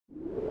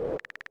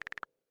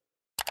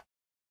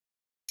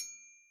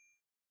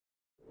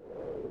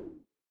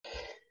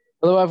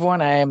Hello,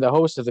 everyone. I am the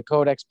host of the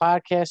Codex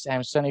podcast.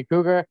 I'm Sonny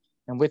Kruger,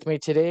 and with me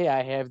today,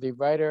 I have the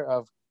writer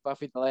of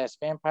Buffy the Last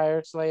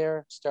Vampire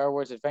Slayer, Star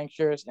Wars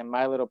Adventures, and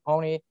My Little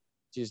Pony.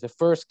 She's the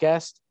first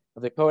guest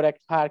of the Codex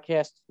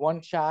podcast, One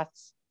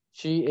Shots.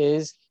 She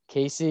is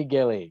Casey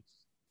Gilly.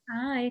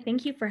 Hi,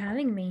 thank you for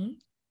having me.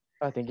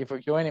 Thank you for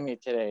joining me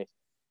today.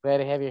 Glad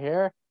to have you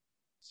here.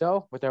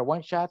 So, with our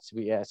one shots,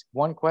 we ask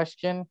one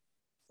question,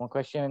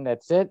 and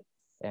that's it.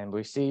 And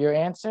we see your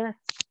answer,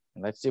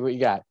 and let's see what you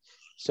got.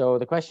 So,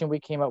 the question we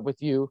came up with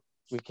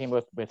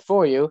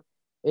for you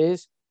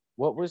is,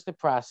 what was the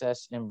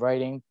process in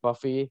writing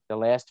Buffy the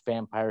Last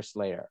Vampire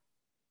Slayer?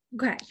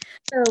 Okay,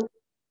 so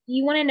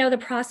you want to know the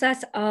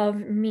process of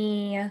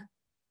me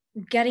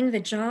getting the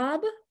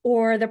job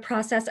or the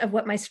process of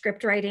what my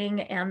script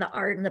writing and the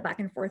art and the back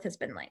and forth has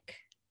been like?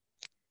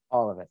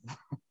 All of it.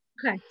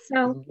 Okay,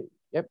 so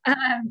Yep.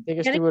 um, Take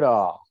us getting through it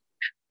all.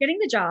 getting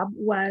the job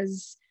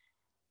was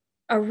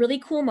a really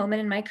cool moment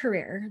in my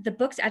career. The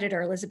book's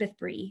editor, Elizabeth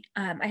Brie,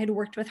 I had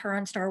worked with her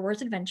on Star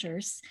Wars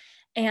Adventures.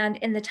 And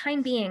in the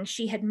time being,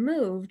 she had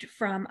moved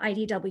from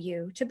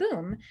IDW to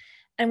Boom.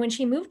 And when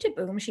she moved to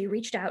Boom, she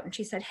reached out and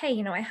she said,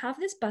 hey, I have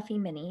this Buffy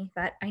mini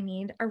that I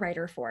need a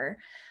writer for.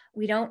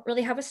 We don't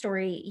really have a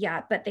story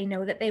yet, but they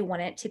know that they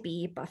want it to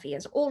be Buffy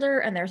is older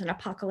and there's an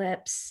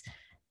apocalypse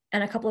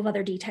and a couple of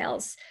other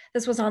details.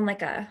 This was on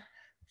like a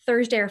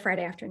Thursday or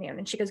Friday afternoon.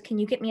 And she goes, can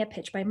you get me a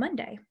pitch by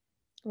Monday?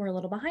 We're a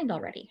little behind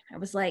already. I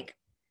was like,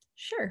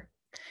 sure.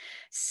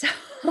 So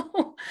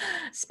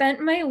spent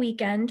my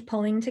weekend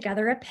pulling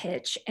together a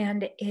pitch,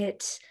 and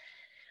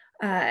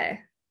I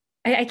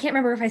can't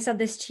remember if I said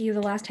this to you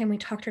the last time we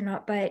talked or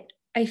not, but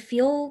I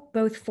feel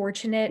both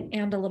fortunate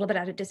and a little bit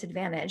at a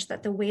disadvantage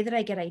that the way that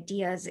I get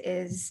ideas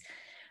is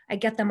I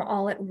get them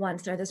all at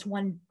once. They're this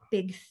one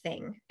big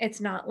thing.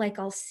 It's not like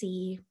I'll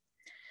see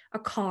a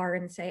car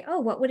and say, oh,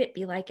 what would it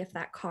be like if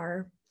that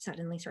car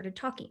suddenly started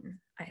talking?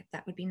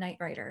 That would be Knight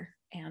Rider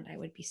and I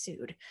would be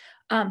sued.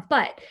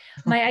 But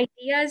my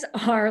ideas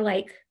are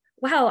like,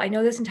 wow, I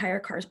know this entire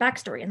car's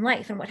backstory and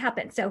life and what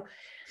happened. So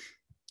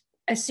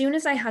as soon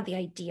as I had the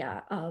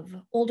idea of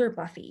older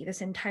Buffy,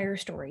 this entire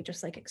story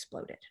just like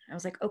exploded. I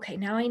was like, okay,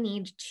 now I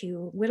need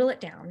to whittle it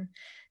down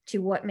to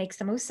what makes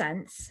the most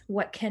sense,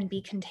 what can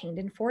be contained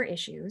in 4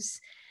 issues,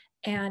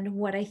 and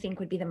what I think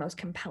would be the most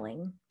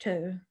compelling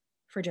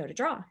for Joe to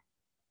draw.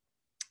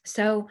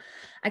 So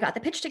I got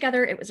the pitch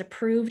together. It was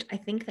approved, I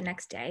think, the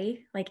next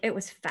day. Like it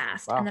was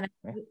fast. Wow. And then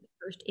I wrote the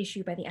first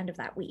issue by the end of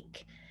that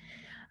week.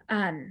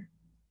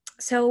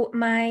 So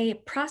my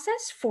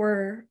process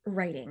for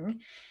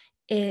writing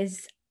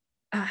is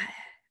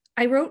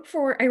I wrote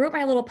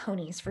My Little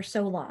Ponies for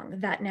so long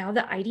that now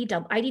the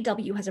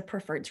IDW has a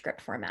preferred script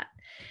format.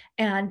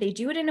 And they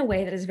do it in a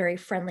way that is very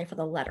friendly for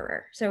the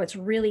letterer. So it's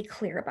really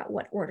clear about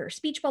what order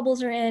speech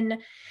bubbles are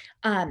in.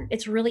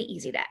 It's really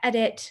easy to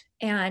edit.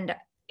 And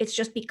it's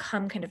just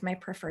become kind of my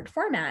preferred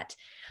format.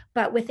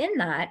 But within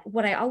that,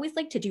 what I always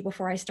like to do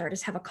before I start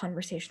is have a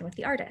conversation with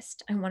the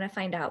artist. I want to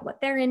find out what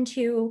they're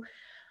into,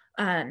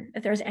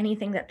 if there's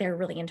anything that they're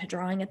really into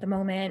drawing at the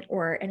moment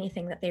or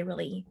anything that they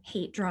really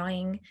hate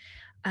drawing.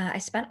 I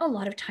spent a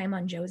lot of time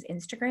on Joe's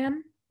Instagram.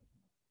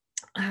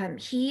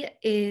 He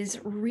is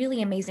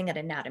really amazing at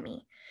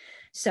anatomy.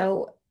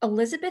 So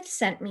Elizabeth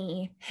sent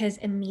me his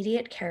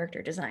immediate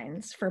character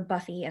designs for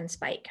Buffy and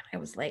Spike. I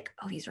was like,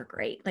 oh, these are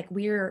great. Like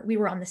we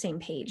were on the same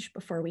page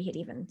before we had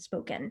even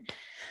spoken.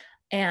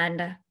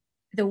 And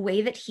the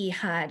way that he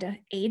had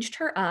aged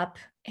her up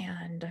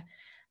and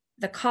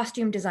the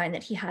costume design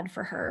that he had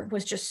for her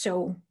was just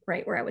so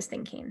right where I was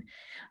thinking.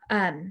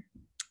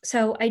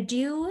 So I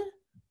do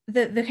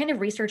the kind of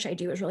research I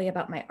do is really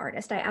about my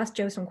artist. I asked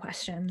Joe some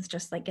questions,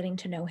 just like getting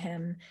to know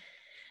him.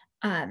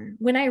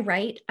 When I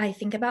write, I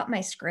think about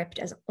my script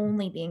as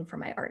only being for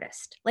my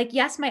artist. Like,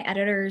 yes, my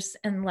editors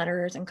and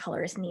letters and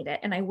colorists need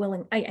it. And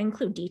I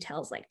include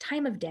details like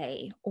time of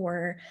day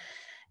or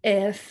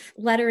if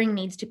lettering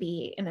needs to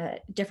be in a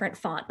different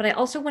font, but I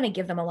also want to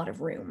give them a lot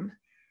of room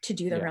to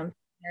do their own,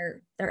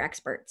 they're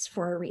experts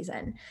for a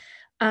reason.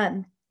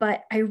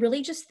 But I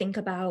really just think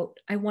about,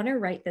 I want to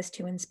write this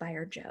to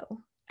inspire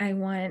Joe. I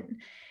want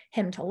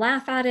him to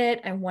laugh at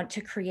it. I want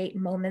to create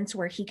moments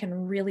where he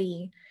can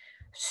really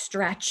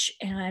stretch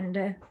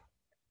and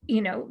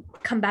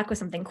come back with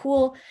something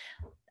cool.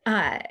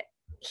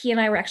 He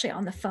and I were actually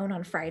on the phone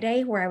on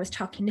Friday where I was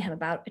talking to him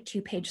about a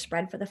 2-page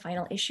spread for the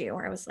final issue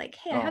where I was like,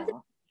 hey,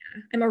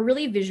 I'm a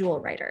really visual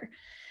writer.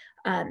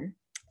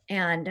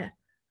 And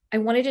I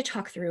wanted to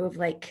talk through of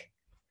like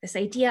this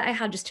idea I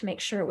had just to make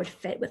sure it would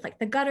fit with like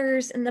the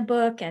gutters in the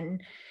book,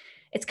 and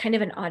it's kind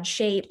of an odd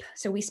shape.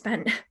 So we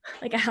spent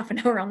like a half an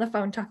hour on the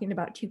phone talking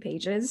about 2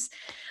 pages.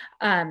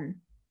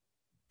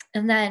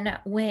 And then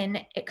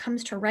when it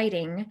comes to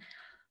writing,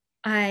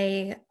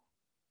 I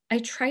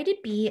try to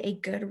be a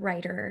good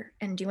writer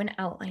and do an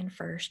outline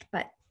first,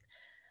 but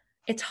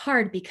it's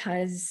hard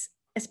because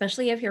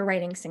especially if you're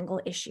writing single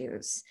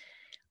issues,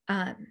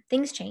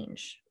 things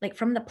change. Like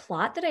from the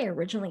plot that I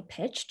originally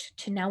pitched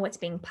to now what's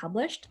being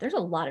published, there's a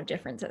lot of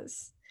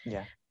differences.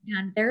 Yeah.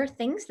 And there are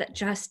things that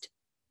just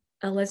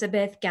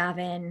Elizabeth,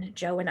 Gavin,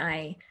 Joe, and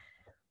I,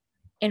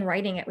 in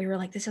writing it, we were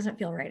like, this doesn't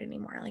feel right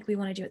anymore. Like, we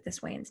want to do it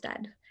this way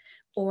instead.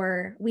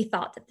 Or we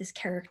thought that this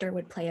character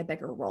would play a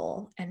bigger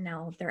role, and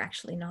now they're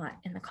actually not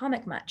in the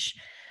comic much.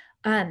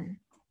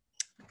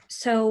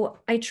 So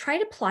I try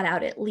to plot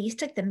out at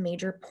least like the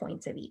major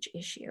points of each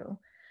issue.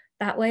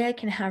 That way I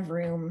can have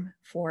room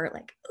for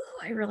like, oh,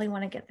 I really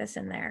want to get this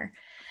in there.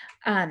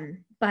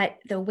 But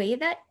the way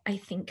that I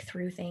think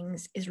through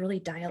things is really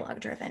dialogue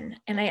driven.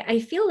 And I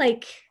feel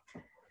like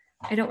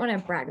I don't want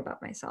to brag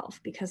about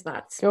myself because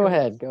that's Go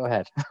really,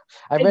 ahead.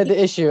 I read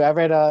the issue. I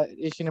read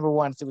issue number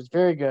 1, so it was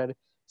very good.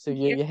 So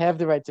you have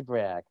the right to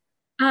brag.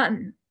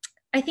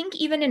 I think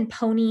even in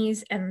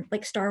ponies and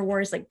like Star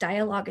Wars, like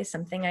dialogue is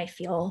something I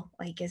feel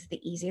like is the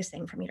easiest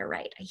thing for me to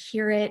write. I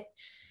hear it,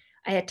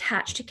 I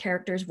attach to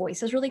characters'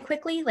 voices really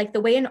quickly, like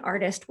the way an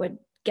artist would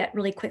get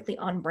really quickly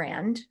on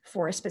brand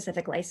for a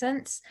specific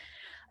license.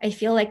 I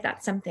feel like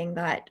that's something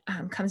that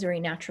comes very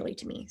naturally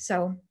to me.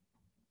 So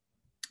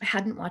I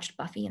hadn't watched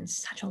Buffy in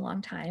such a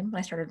long time. When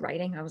I started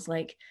writing, I was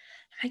like,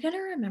 am I going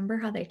to remember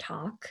how they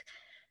talk?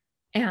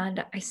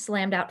 And I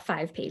slammed out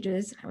 5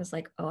 pages. I was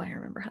like, oh, I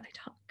remember how they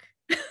talk.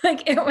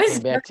 Like it was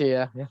Came back to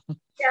you.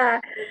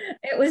 yeah,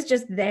 it was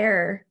just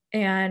there.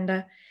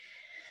 And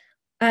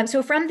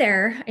so from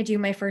there, I do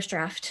my first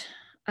draft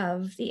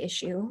of the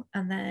issue,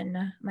 and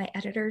then my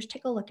editors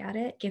take a look at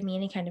it, give me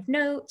any kind of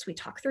notes. We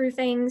talk through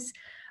things.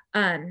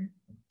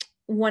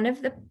 One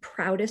of the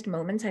proudest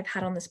moments I've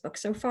had on this book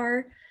so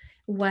far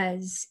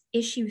was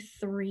issue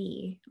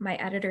 3. My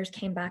editors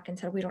came back and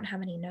said, we don't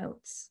have any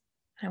notes.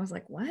 And I was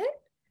like, what?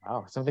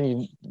 Wow, something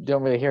you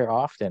don't really hear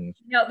often.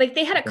 No, like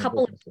they had a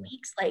couple of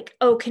weeks like,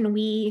 oh, can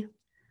we,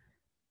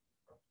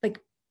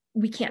 like,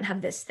 we can't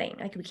have this thing,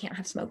 like we can't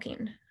have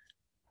smoking,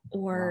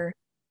 or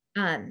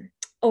wow.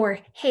 Or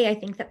hey, I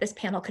think that this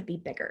panel could be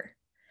bigger.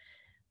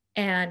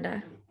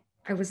 And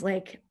I was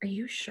like, are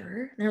you sure?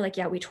 And they're like,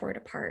 yeah, we tore it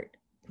apart,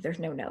 there's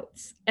no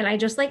notes. And I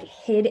just like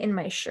hid in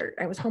my shirt.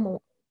 I was home alone,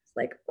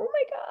 like, oh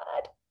my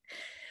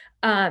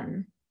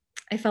god.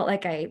 I felt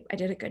like I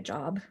did a good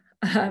job.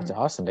 It's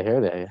awesome to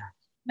hear that. Yeah.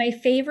 My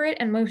favorite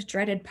and most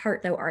dreaded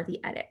part, though, are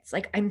the edits.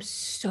 Like, I'm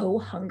so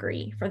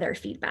hungry for their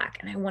feedback,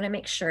 and I want to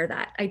make sure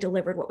that I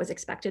delivered what was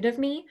expected of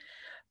me.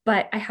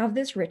 But I have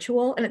this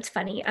ritual, and it's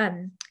funny.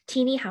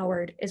 Teenie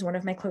Howard is one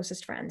of my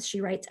closest friends. She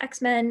writes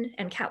X-Men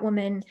and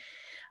Catwoman.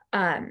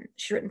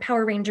 She's written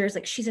Power Rangers.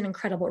 Like, she's an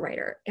incredible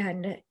writer.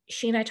 And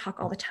she and I talk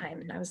all the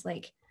time. And I was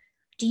like,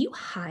 do you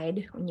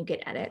hide when you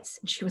get edits?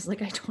 And she was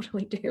like, I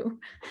totally do.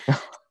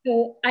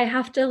 So I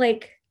have to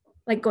like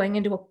going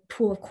into a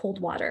pool of cold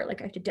water.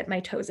 Like I have to dip my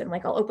toes in.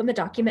 Like I'll open the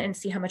document and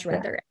see how much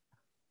red there is.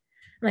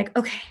 I'm like,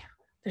 okay,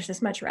 there's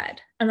this much red.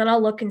 And then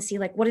I'll look and see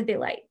like, what did they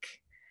like?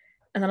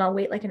 And then I'll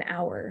wait like an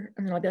hour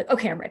and then I'll be like,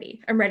 okay, I'm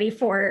ready. I'm ready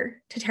to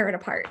tear it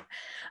apart.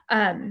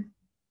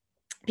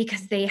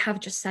 Because they have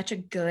just such a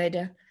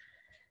good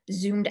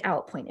zoomed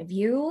out point of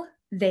view.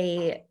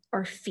 They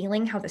are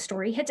feeling how the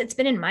story hits. It's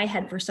been in my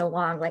head for so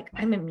long. Like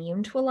I'm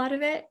immune to a lot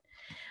of it.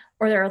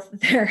 Or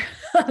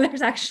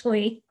there's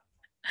actually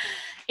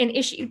in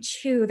issue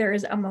 2, there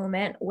is a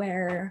moment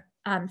where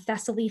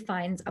Thessaly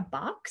finds a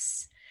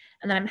box,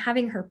 and then I'm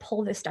having her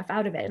pull this stuff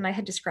out of it, and I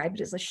had described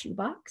it as a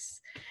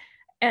shoebox.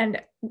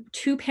 And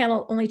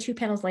only two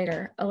panels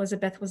later,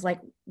 Elizabeth was like,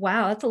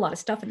 wow, that's a lot of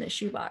stuff in this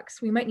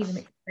shoebox. We might need to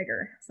make it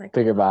bigger. It's like,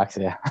 bigger box,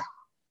 yeah.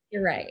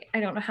 You're right.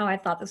 I don't know how I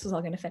thought this was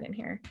all going to fit in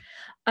here.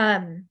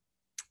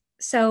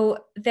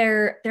 So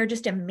they're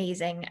just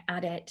amazing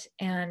at it,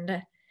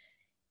 and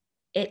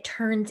it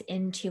turns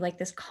into like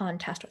this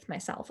contest with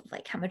myself of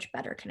like, how much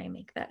better can I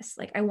make this?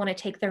 Like, I want to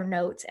take their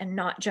notes and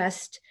not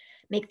just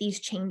make these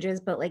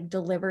changes, but like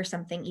deliver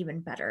something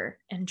even better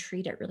and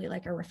treat it really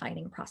like a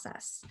refining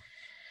process.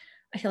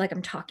 I feel like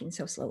I'm talking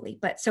so slowly,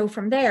 but so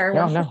from there,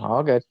 no,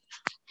 all good.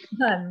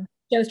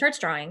 Joe starts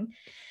drawing,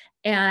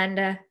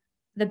 and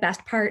the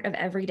best part of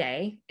every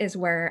day is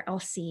where I'll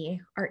see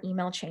our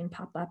email chain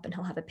pop up, and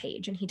he'll have a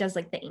page, and he does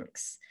like the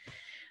inks.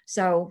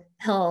 So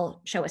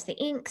he'll show us the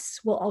inks.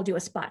 We'll all do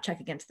a spot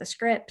check against the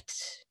script,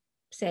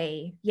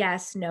 say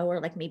yes, no, or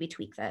like maybe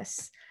tweak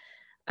this.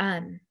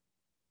 And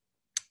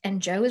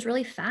Joe is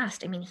really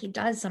fast. I mean, he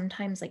does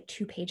sometimes like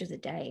 2 pages a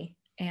day.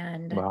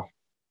 And wow.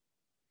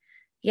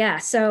 Yeah,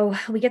 so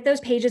we get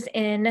those pages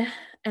in,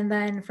 and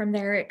then from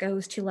there it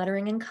goes to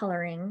lettering and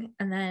coloring.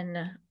 And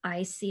then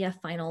I see a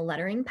final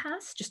lettering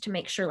pass just to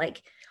make sure,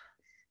 like,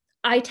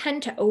 I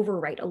tend to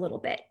overwrite a little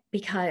bit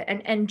because,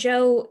 and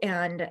Joe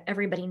and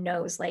everybody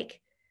knows, like,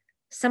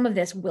 some of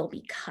this will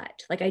be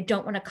cut. Like, I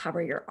don't want to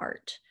cover your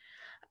art.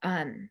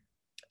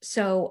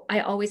 So I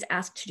always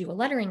ask to do a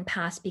lettering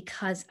pass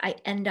because I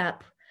end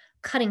up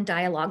cutting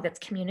dialogue that's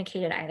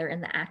communicated either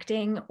in the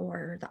acting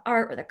or the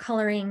art or the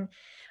coloring.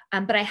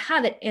 But I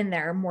have it in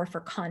there more for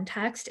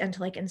context and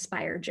to like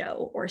inspire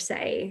Joe or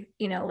say,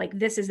 you know, like,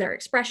 this is their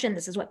expression.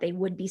 This is what they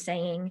would be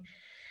saying.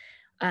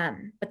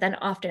 But then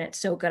often it's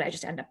so good, I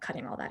just end up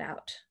cutting all that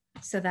out.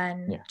 So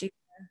then do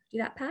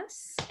that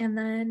pass, and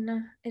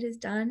then it is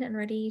done and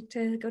ready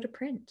to go to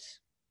print.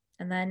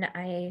 And then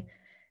I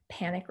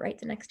panic write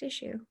the next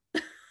issue.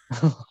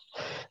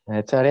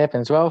 That's how it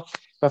happens. Well,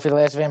 Buffy the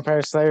Last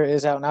Vampire Slayer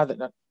is out now.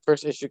 The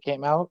first issue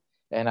came out,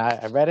 and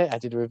I read it. I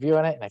did a review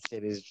on it, and I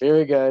said it is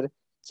very good.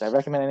 So I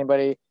recommend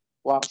anybody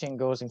watching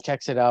goes and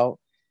checks it out.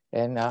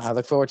 And I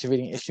look forward to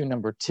reading issue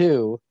number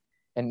 2.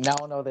 And now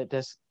I know that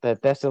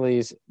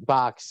Destiny's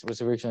box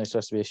was originally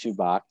supposed to be a shoe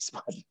box,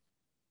 but I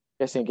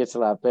guess it gets a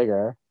lot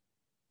bigger.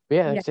 But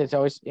yeah, Yeah. it's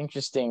always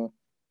interesting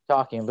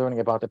talking and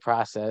learning about the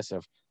process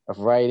of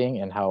writing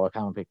and how a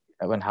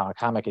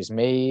comic is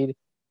made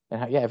and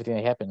how, everything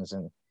that happens.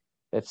 And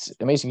it's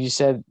amazing. You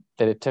said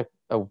that it took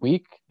a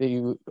week, that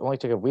you only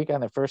took a week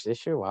on the first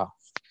issue. Wow.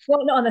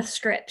 Well, no, on the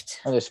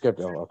script. On the script.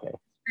 Oh, okay.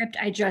 Script,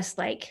 I just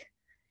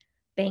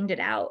banged it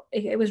out.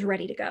 It was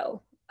ready to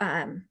go.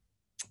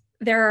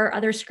 There are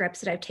other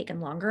scripts that I've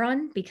taken longer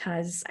on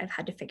because I've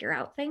had to figure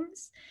out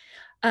things.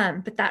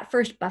 But that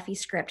first Buffy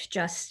script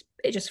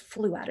it just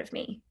flew out of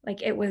me.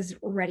 It was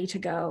ready to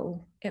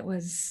go. It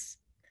was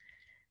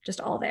just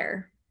all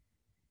there.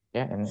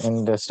 Yeah,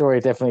 and the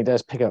story definitely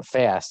does pick up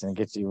fast and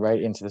gets you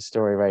right into the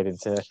story, right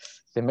into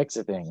the mix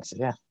of things.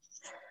 Yeah.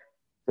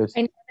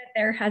 I know that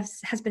there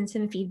has been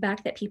some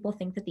feedback that people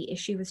think that the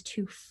issue is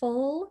too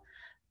full.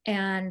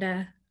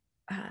 And,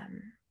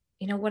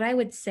 what I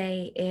would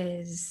say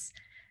is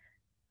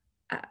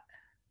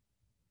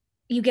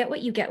you get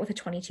what you get with a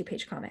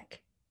 22-page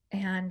comic.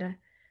 And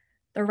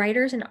the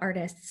writers and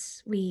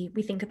artists, we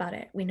think about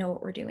it. We know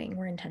what we're doing.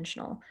 We're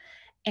intentional.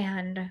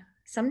 And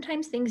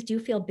sometimes things do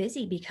feel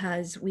busy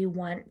because we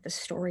want the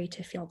story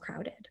to feel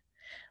crowded,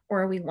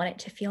 or we want it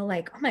to feel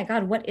like, oh my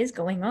God, what is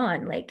going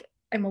on?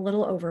 I'm a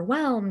little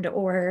overwhelmed,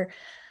 or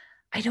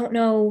I don't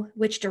know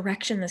which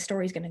direction the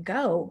story is going to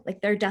go.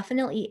 There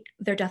definitely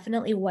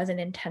was an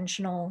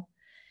intentional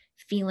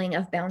feeling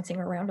of bouncing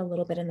around a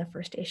little bit in the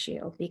first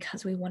issue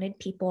because we wanted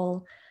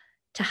people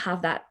to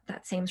have that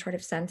same sort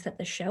of sense that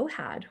the show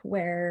had,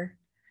 where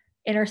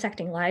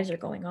intersecting lives are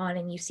going on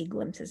and you see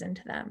glimpses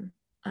into them.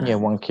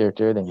 One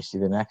character, then you see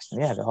the next.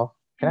 Yeah, it all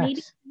connects.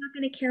 Maybe you're not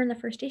going to care in the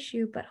first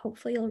issue, but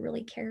hopefully you'll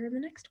really care in the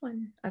next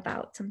one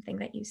about something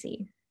that you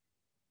see.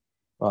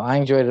 Well, I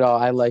enjoyed it all.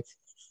 I liked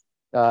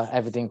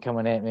everything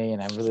coming at me,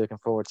 and I'm really looking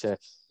forward to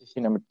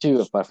issue number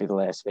 2 of Buffy the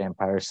Last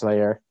Vampire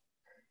Slayer.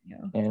 Yeah.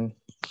 And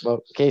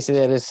well, Casey,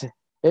 that is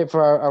it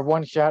for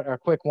our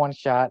quick one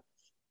shot.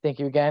 Thank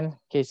you again,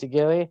 Casey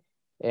Gilly,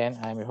 and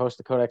I'm your host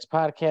of the Codex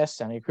Podcast,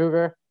 Sonny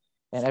Kruger.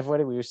 And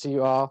everybody, we will see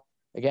you all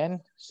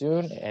again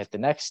soon at the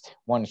next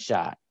one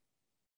shot.